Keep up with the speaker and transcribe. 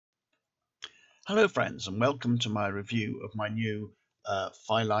Hello friends, and welcome to my review of my new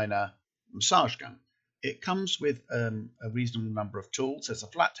Fylina Massage Gun. It comes with a reasonable number of tools. There's a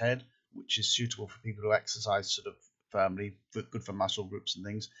flat head, which is suitable for people who exercise sort of firmly, good for muscle groups and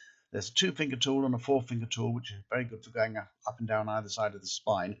things. There's a 2-finger tool and a 4-finger tool, which is very good for going up and down either side of the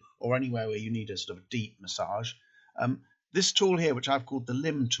spine or anywhere where you need a sort of deep massage. This tool here, which I've called the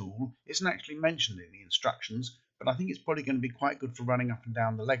limb tool, isn't actually mentioned in the instructions, but I think it's probably going to be quite good for running up and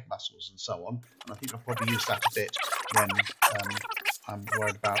down the leg muscles and so on. And I think I'll probably use that a bit when I'm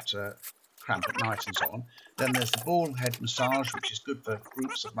worried about cramp at night and so on. Then there's the ball head massage, which is good for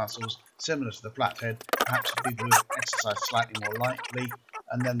groups of muscles similar to the flat head, perhaps for people who exercise slightly more lightly.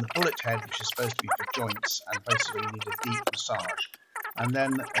 And then the bullet head, which is supposed to be for joints and basically you need a deep massage. And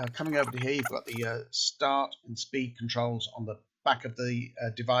then coming over to here, you've got the start and speed controls on the back of the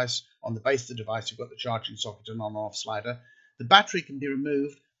device. On the base of the device, you've got the charging socket and on-off slider. The battery can be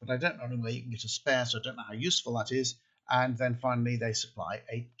removed, but I don't know where you can get a spare, so I don't know how useful that is. And then finally, they supply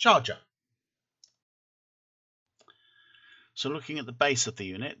a charger. So looking at the base of the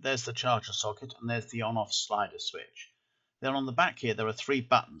unit, there's the charger socket and there's the on-off slider switch. Then on the back here, there are 3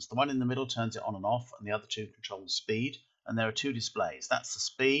 buttons. The one in the middle turns it on and off, and the other 2 control the speed. And there are 2 displays. That's the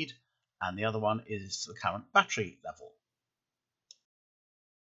speed, and the other one is the current battery level.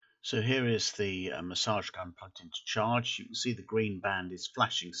 So here is the massage gun plugged into charge. You can see the green band is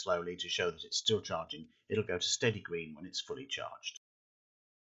flashing slowly to show that it's still charging. It'll go to steady green when it's fully charged.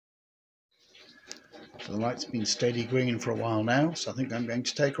 So the light's been steady green for a while now, so I think I'm going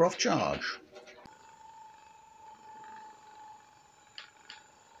to take her off charge.